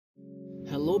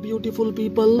Hello beautiful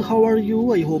people, how are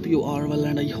you? I hope you are well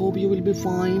and I hope you will be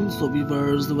fine. So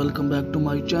viewers, welcome back to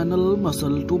my channel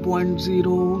Muscle 2.0.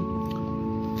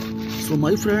 So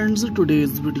my friends,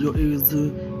 today's video is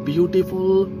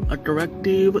beautiful,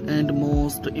 attractive and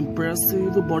most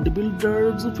impressive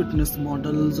bodybuilders, fitness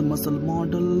models, muscle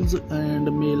models and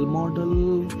male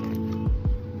model.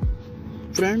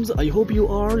 Friends, I hope you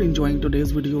are enjoying today's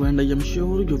video and I am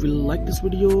sure you will like this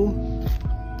video.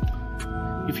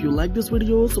 If you like this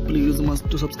video, so please must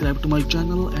to subscribe to my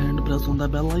channel and press on the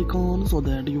bell icon so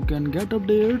that you can get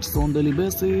updates on daily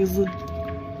basis.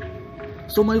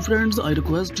 So my friends, I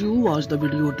request you watch the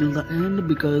video till the end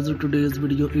because today's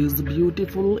video is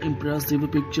beautiful,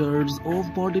 impressive pictures of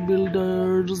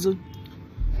bodybuilders.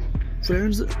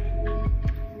 Friends,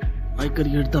 I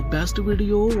create the best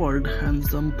video world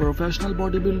handsome professional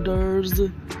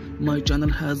bodybuilders. My channel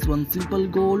has one simple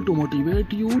goal to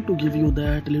motivate you, to give you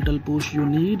that little push you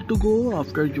need to go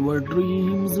after your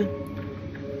dreams.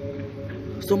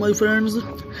 So my friends,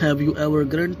 have you ever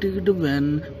grunted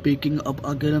when picking up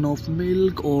a gallon of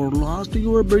milk or lost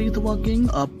your breath walking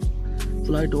up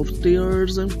flight of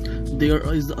stairs? There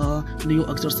is a new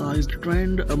exercise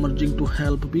trend emerging to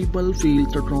help people feel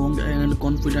strong and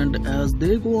confident as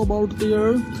they go about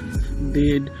their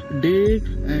day,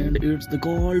 and it's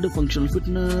called functional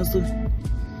fitness.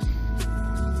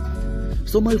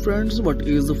 So my friends, what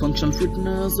is functional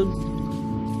fitness?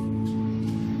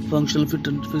 Functional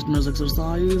fitness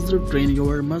exercise train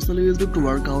your muscles to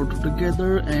work out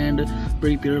together and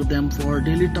prepare them for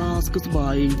daily tasks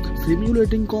by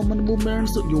simulating common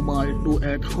movements you might do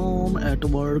at home, at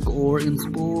work or in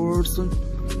sports.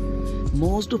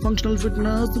 Most functional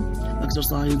fitness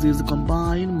exercises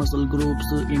combine muscle groups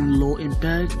in low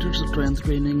impact strength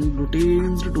training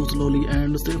routines to slowly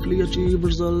and safely achieve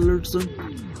results.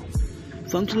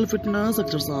 Functional fitness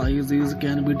exercises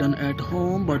can be done at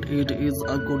home, but it is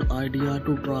a good idea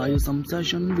to try some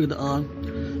session with a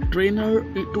trainer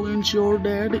to ensure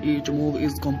that each move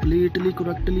is completely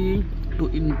correctly to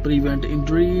prevent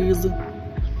injuries.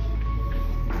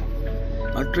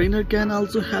 A trainer can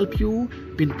also help you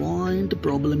pinpoint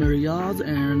problem areas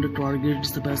and target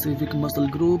specific muscle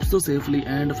groups safely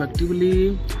and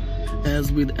effectively.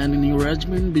 As with any new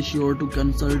regimen, be sure to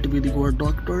consult with your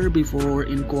doctor before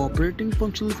incorporating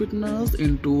functional fitness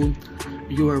into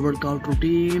your workout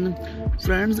routine.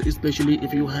 Friends, especially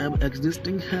if you have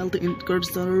existing health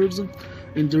concerns,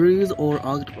 injuries or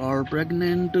are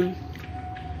pregnant.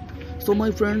 So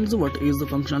my friends, what is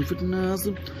functional fitness?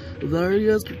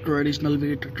 Various traditional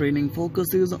weight training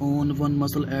focuses on one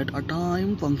muscle at a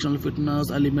time. Functional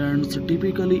fitness elements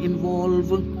typically involve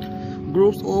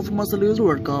groups of muscles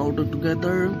work out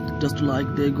together just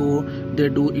like they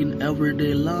do in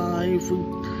everyday life.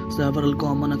 Several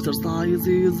common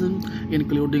exercises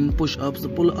including push-ups,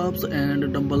 pull-ups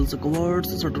and dumbbell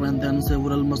squats strengthen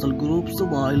several muscle groups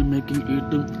while making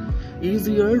it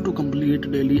easier to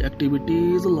complete daily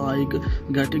activities like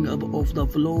getting up off the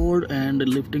floor and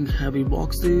lifting heavy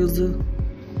boxes.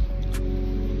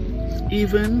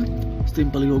 Even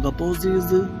simple yoga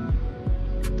poses.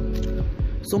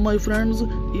 So my friends,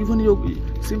 even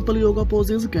simple yoga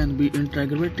poses can be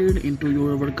integrated into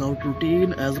your workout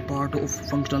routine as part of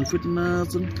functional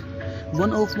fitness.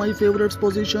 One of my favorite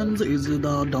positions is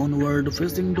the downward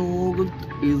facing dog.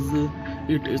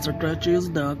 It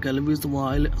stretches the pelvis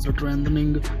while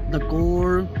strengthening the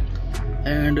core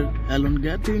and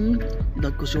elongating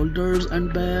the shoulders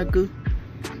and back.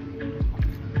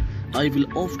 I will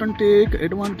often take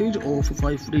advantage of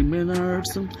 5 free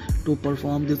minutes to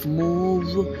perform this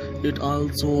move. It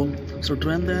also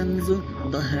strengthens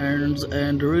the hands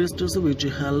and wrists, which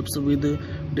helps with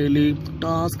daily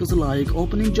tasks like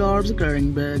opening jars,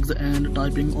 carrying bags and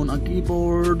typing on a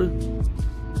keyboard.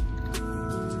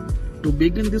 To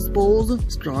begin this pose,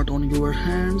 start on your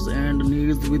hands and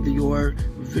knees with your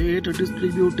weight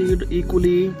distributed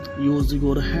equally. Use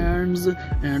your hands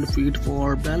and feet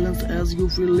for balance as you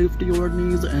lift your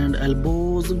knees and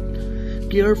elbows.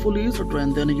 Carefully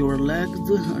strengthen your legs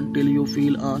until you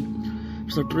feel a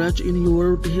stretch in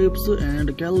your hips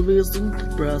and pelvis.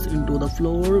 Press into the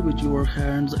floor with your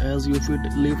hands as you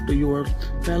lift your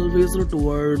pelvis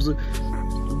towards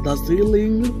the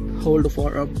ceiling. Hold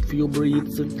for a few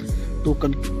breaths. To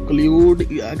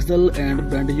conclude, exhale and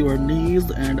bend your knees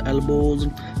and elbows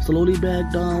slowly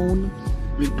back down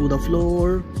into the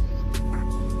floor.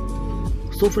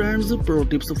 So friends, pro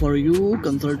tips for you: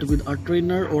 consult with a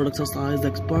trainer or exercise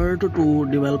expert to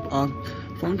develop a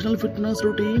functional fitness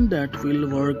routine that will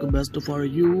work best for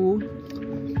you.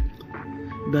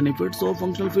 Benefits of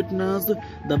functional fitness.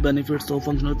 The benefits of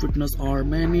functional fitness are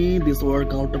many. This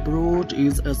workout approach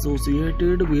is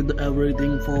associated with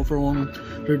everything from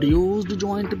reduced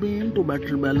joint pain to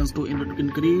better balance to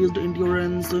increased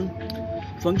endurance.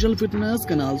 Functional fitness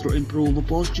can also improve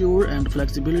posture and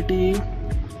flexibility.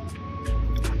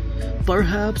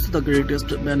 Perhaps the greatest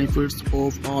benefits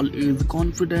of all is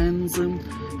confidence.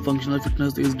 Functional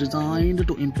fitness is designed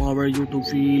to empower you to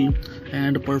feel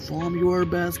and perform your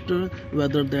best,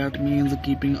 whether that means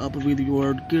keeping up with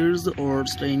your kids or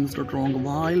staying strong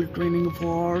while training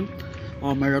for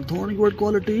a marathon. Your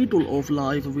quality of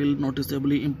life will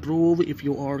noticeably improve if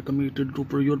you are committed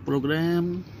to your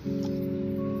program.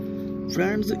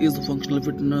 Friends, is functional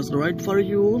fitness right for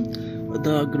you?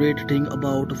 The great thing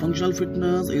about functional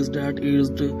fitness is that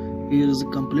it is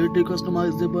completely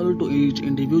customizable to each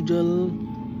individual.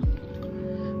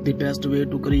 The best way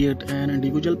to create an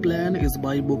individual plan is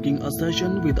by booking a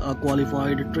session with a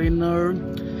qualified trainer.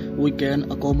 We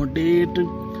can accommodate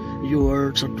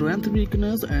your strength,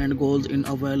 weakness, and goals in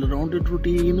a well-rounded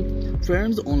routine.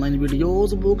 Friends, online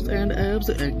videos, books, and apps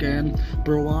can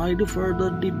provide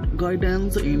further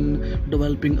guidance in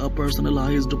developing a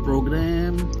personalized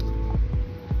program.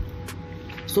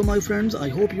 So my friends, I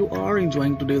hope you are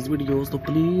enjoying today's video. So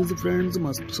please friends,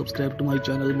 must subscribe to my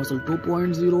channel Muscle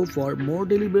 2.0 for more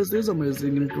daily basis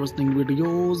amazing interesting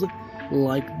videos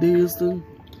like this.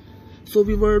 So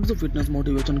viewers, fitness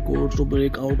motivation course to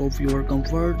break out of your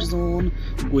comfort zone.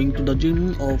 Going to the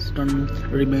gym often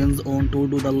remains on to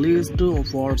do the list.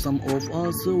 For some of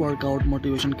us, workout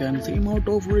motivation can seem out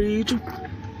of reach.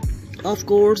 Of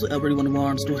course, everyone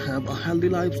wants to have a healthy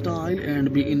lifestyle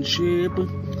and be in shape.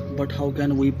 But how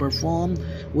can we perform?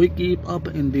 We keep up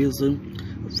in this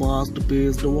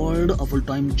fast-paced world, a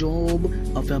full-time job,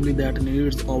 a family that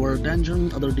needs our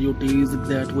attention, other duties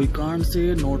that we can't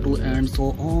say no to, and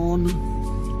so on.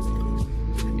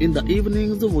 In the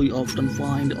evenings, we often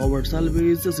find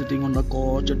ourselves sitting on the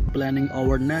couch planning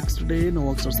our next day,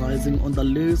 no exercising on the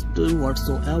list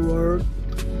whatsoever,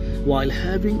 while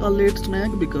having a late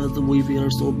snack because we were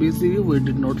so busy we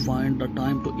did not find the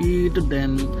time to eat.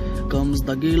 Then comes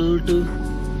the guilt.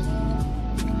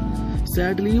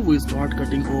 Sadly, we start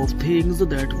cutting off things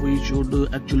that we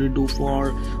should actually do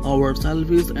for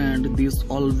ourselves, and this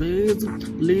always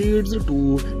leads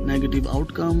to negative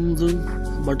outcomes.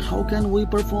 But how can we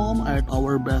perform at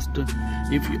our best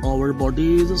if our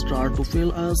bodies start to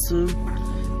fail us?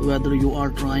 Whether you are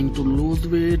trying to lose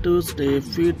weight, stay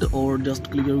fit, or just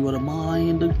clear your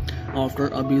mind after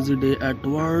a busy day at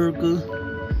work,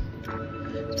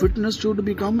 fitness should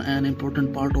become an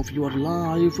important part of your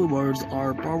life. Words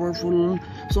are powerful.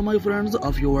 So my friends,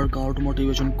 of your workout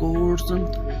motivation course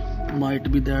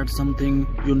might be that something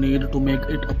you need to make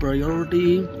it a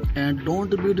priority, and don't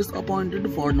be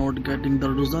disappointed for not getting the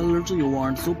results you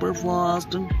want super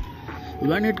fast.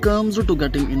 When it comes to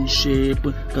getting in shape,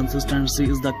 consistency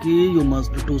is the key. You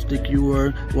must to stick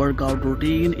your workout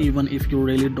routine even if you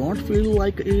really don't feel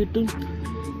like it.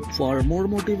 For more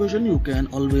motivation, you can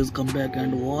always come back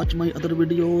and watch my other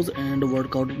videos and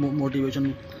workout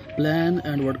motivation plan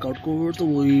and workout course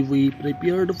we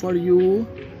prepared for you.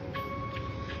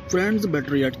 Friends,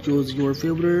 better yet, choose your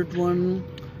favorite one.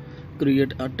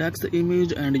 Create a text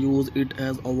image and use it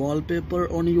as a wallpaper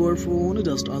on your phone.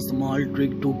 Just a small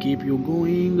trick to keep you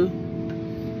going.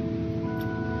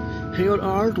 Here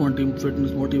are 20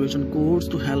 fitness motivation quotes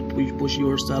to help you push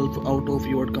yourself out of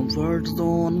your comfort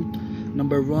zone.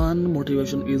 Number 1,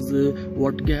 motivation is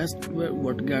what gets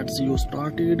you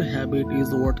started. Habit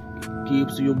is what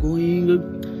keeps you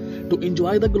going. To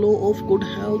enjoy the glow of good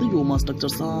health, you must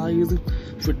exercise.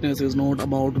 Fitness is not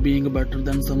about being better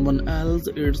than someone else,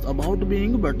 it's about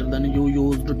being better than you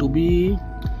used to be.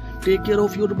 Take care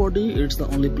of your body, it's the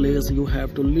only place you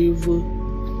have to live.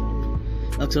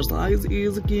 Exercise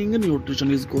is king,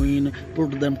 nutrition is queen.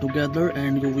 Put them together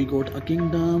and we got a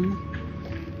kingdom.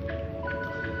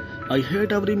 I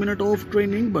hate every minute of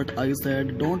training, but I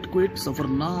said don't quit, suffer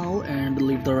now and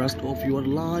live the rest of your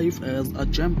life as a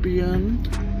champion.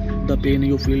 The pain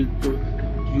you feel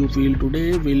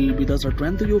today will be the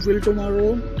strength you feel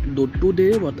tomorrow. Do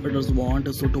today what others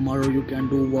want, so tomorrow you can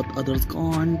do what others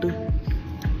can't.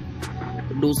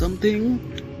 Do something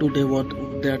today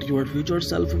that your future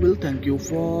self will thank you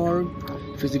for.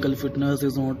 Physical fitness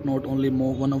is not only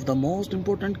one of the most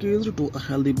important keys to a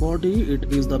healthy body,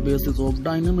 it is the basis of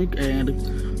dynamic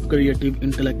and creative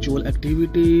intellectual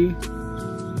activity.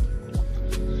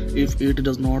 If it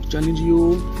does not challenge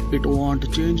you, it won't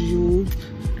change you.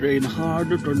 Train hard,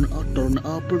 turn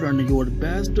up, run your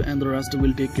best, and the rest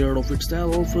will take care of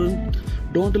itself.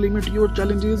 Don't limit your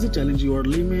challenges, challenge your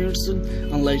limits.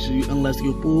 Unless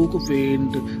you poke,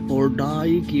 faint, or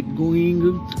die, keep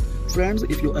going. Friends,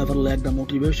 if you ever lack the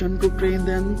motivation to train,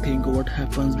 then think what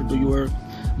happens to your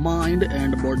mind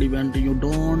and body when you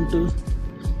don't.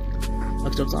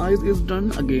 Exercise is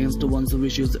done against one's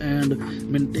wishes and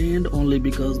maintained only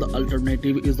because the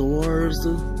alternative is worse.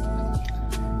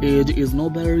 Age is no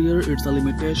barrier, it's a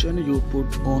limitation you put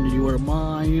on your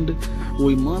mind.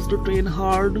 We must train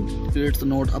hard. It's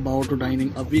not about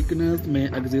dining a weakness may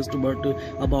exist, but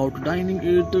about dining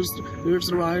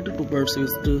its right to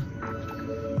persist.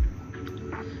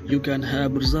 You can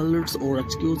have results or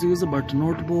excuses, but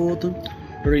not both.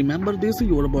 Remember this,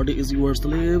 your body is your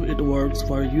slave, it works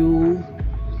for you.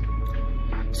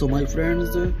 So my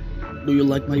friends, do you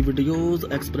like my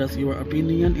videos? Express your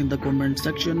opinion in the comment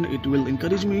section. It will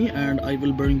encourage me and I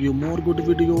will bring you more good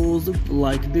videos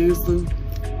like this.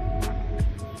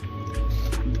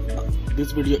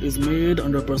 This video is made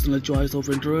under personal choice of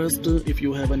interest. If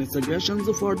you have any suggestions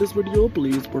for this video,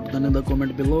 please put them in the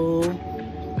comment below.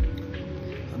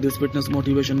 This fitness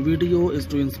motivation video is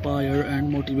to inspire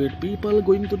and motivate people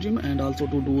going to gym and also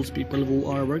to those people who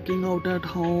are working out at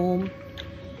home.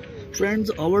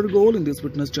 Friends, our goal in this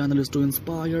fitness channel is to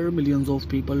inspire millions of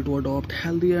people to adopt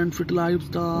healthy and fit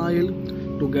lifestyle,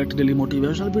 to get daily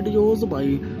motivational videos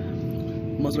by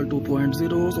Muscle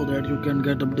 2.0 so that you can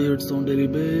get updates on daily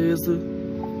basis.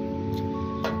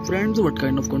 Friends, what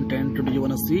kind of content do you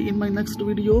wanna see in my next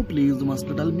video? Please must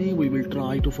tell me, we will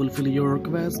try to fulfill your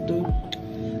request.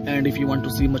 And if you want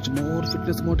to see much more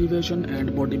fitness motivation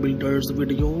and bodybuilders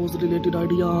videos related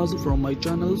ideas from my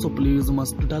channel, so please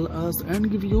must tell us and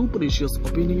give you precious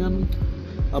opinion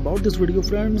about this video,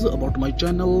 friends, about my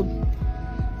channel.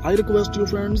 I request you,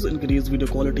 friends, increase video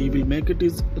quality will make it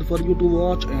easier for you to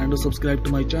watch, and subscribe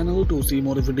to my channel to see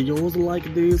more videos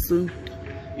like this.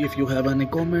 If you have any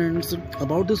comments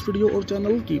about this video or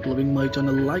channel, keep loving my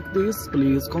channel like this,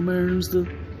 please comments.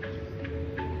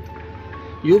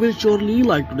 You will surely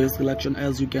like today's collection.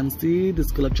 As you can see,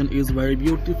 this collection is very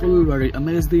beautiful, very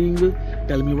amazing.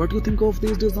 Tell me what you think of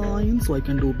this design so I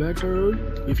can do better.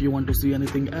 If you want to see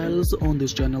anything else on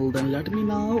this channel, then let me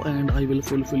know and I will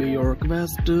fulfill your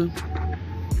request.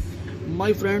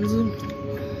 My friends,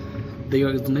 there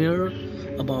is near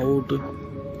about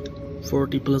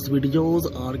 40 plus videos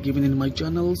are given in my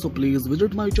channel, so please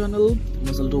visit my channel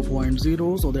Muscle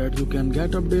 2.0 so that you can get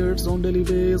updates on daily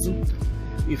basis.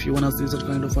 If you wanna see such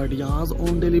kind of ideas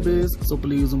on daily basis, so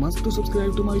please must to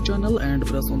subscribe to my channel and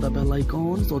press on the bell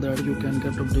icon so that you can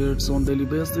get updates on daily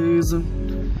basis.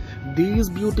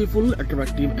 These beautiful,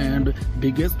 attractive and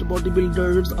biggest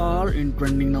bodybuilders are in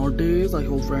trending nowadays. I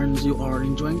hope, friends, you are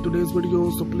enjoying today's video,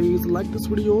 so please like this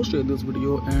video, share this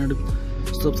video and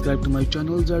subscribe to my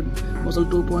channel Z Muscle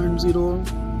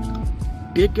 2.0.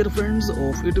 Take care, friends,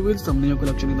 of it with some new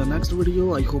collection in the next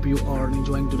video. I hope you are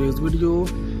enjoying today's video.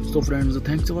 So friends,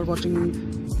 thanks for watching.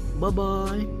 Bye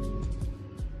bye.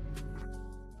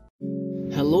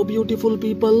 Hello beautiful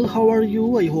people, how are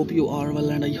you? I hope you are well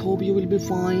and I hope you will be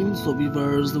fine. So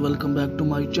viewers, welcome back to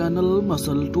my channel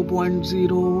Muscle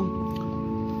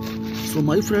 2.0. So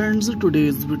my friends,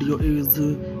 today's video is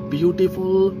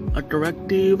beautiful,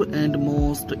 attractive and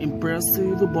most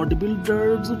impressive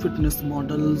bodybuilders, fitness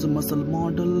models, muscle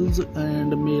models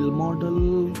and male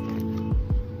model.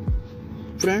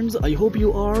 Friends, I hope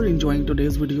you are enjoying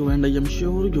today's video and I am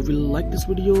sure you will like this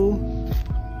video.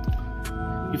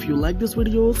 If you like this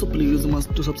video, so please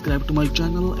must to subscribe to my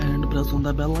channel and press on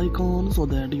the bell icon so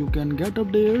that you can get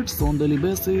updates on daily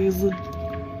basis.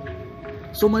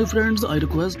 So my friends, I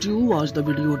request you watch the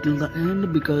video till the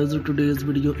end because today's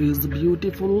video is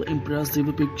beautiful,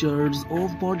 impressive pictures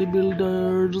of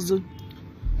bodybuilders.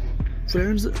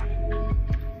 Friends,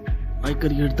 I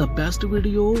create the best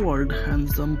video, world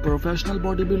handsome professional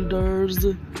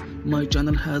bodybuilders. My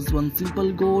channel has one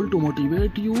simple goal, to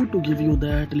motivate you, to give you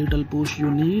that little push you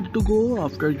need to go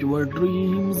after your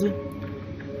dreams.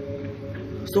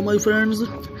 So my friends,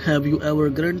 have you ever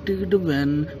grunted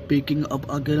when picking up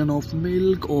a gallon of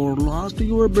milk or lost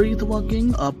your breath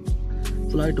walking up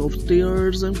flight of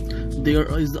stairs? There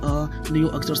is a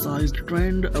new exercise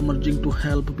trend emerging to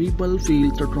help people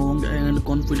feel strong and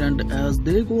confident as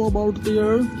they go about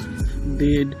their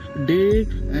day,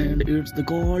 and it's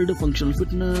called functional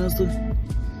fitness.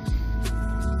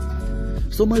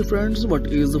 So my friends, what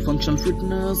is functional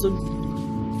fitness?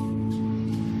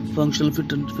 Functional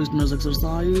fitness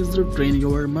exercise train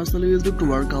your muscles to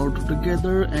work out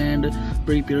together and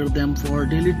prepare them for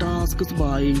daily tasks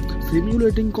by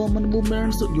simulating common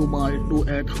movements you might do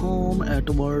at home, at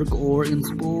work, or in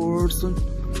sports.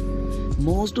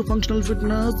 Most functional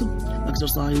fitness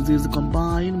exercises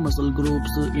combine muscle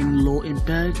groups in low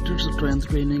impact strength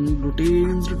training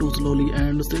routines to slowly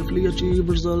and safely achieve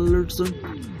results.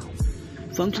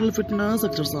 Functional fitness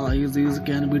exercises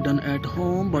can be done at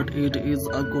home, but it is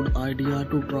a good idea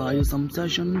to try some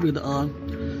session with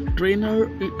a trainer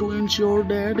to ensure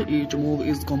that each move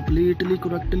is completely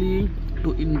correctly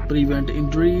to prevent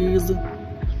injuries.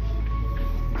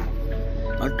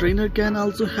 A trainer can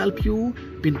also help you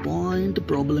pinpoint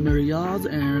problem areas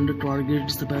and target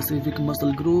specific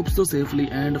muscle groups safely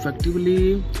and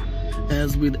effectively.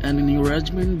 As with any new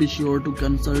regimen, be sure to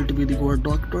consult with your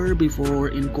doctor before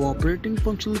incorporating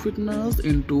functional fitness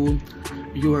into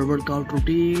your workout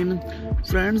routine.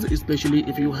 Friends, especially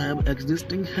if you have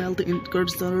existing health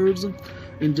concerns,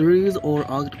 injuries, or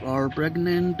are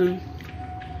pregnant.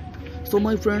 So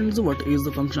my friends, what is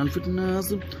the functional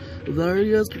fitness?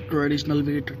 Various traditional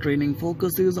weight training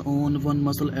focuses on one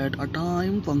muscle at a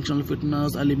time. Functional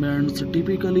fitness elements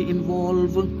typically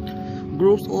involve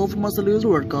groups of muscles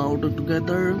work out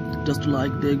together just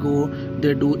like they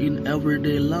do in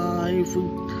everyday life.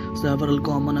 Several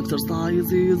common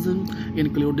exercises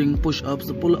including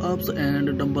push-ups, pull-ups,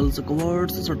 and dumbbell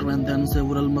squats strengthen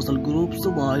several muscle groups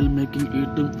while making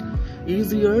it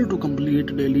easier to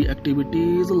complete daily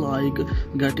activities like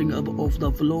getting up off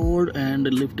the floor and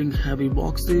lifting heavy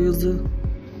boxes.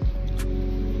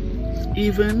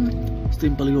 Even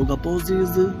simple yoga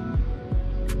poses.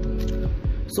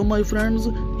 So my friends,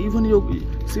 even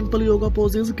simple yoga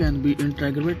poses can be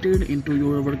integrated into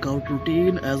your workout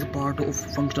routine as part of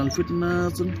functional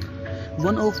fitness.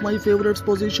 One of my favorite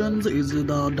positions is the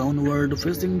downward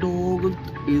facing dog.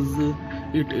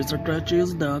 It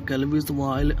stretches the pelvis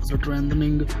while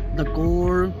strengthening the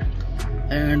core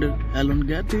and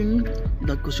elongating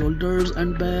the shoulders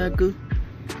and back.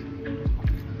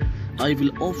 I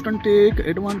will often take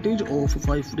advantage of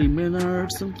 5 free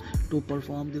minutes to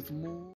perform this move.